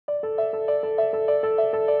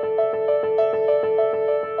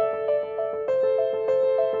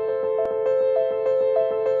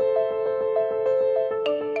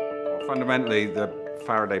Fundamentally, the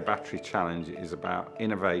Faraday Battery Challenge is about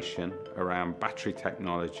innovation around battery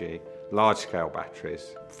technology, large-scale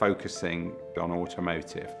batteries, focusing on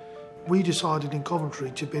automotive. We decided in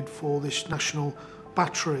Coventry to bid for this National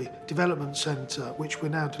Battery Development Centre, which we're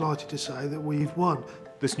now delighted to say that we've won.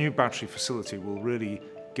 This new battery facility will really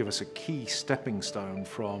give us a key stepping stone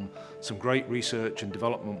from some great research and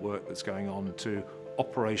development work that's going on to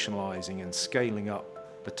operationalising and scaling up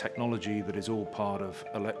the technology that is all part of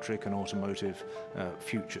electric and automotive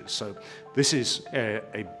futures. So this is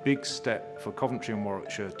a big step for Coventry and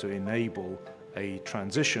Warwickshire to enable a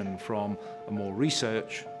transition from a more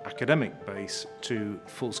research, academic base to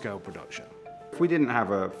full-scale production. If we didn't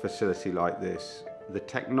have a facility like this, the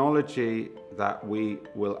technology that we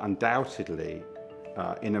will undoubtedly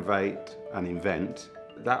innovate and invent,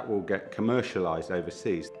 that will get commercialised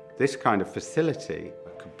overseas. This kind of facility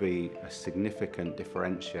could be a significant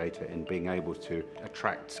differentiator in being able to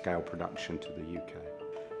attract scale production to the UK.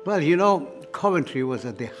 Well, you know, Coventry was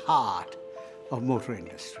at the heart of motor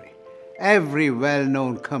industry. Every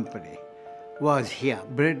well-known company was here.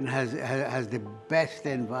 Britain has the best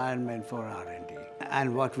environment for R&D.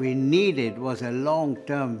 And what we needed was a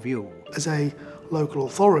long-term view. As a local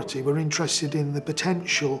authority, we're interested in the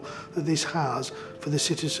potential that this has for the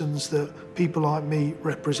citizens that people like me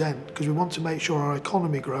represent, because we want to make sure our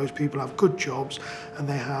economy grows, people have good jobs and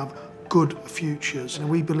they have good futures. And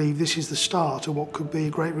we believe this is the start of what could be a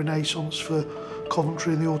great renaissance for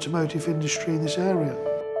Coventry and the automotive industry in this area.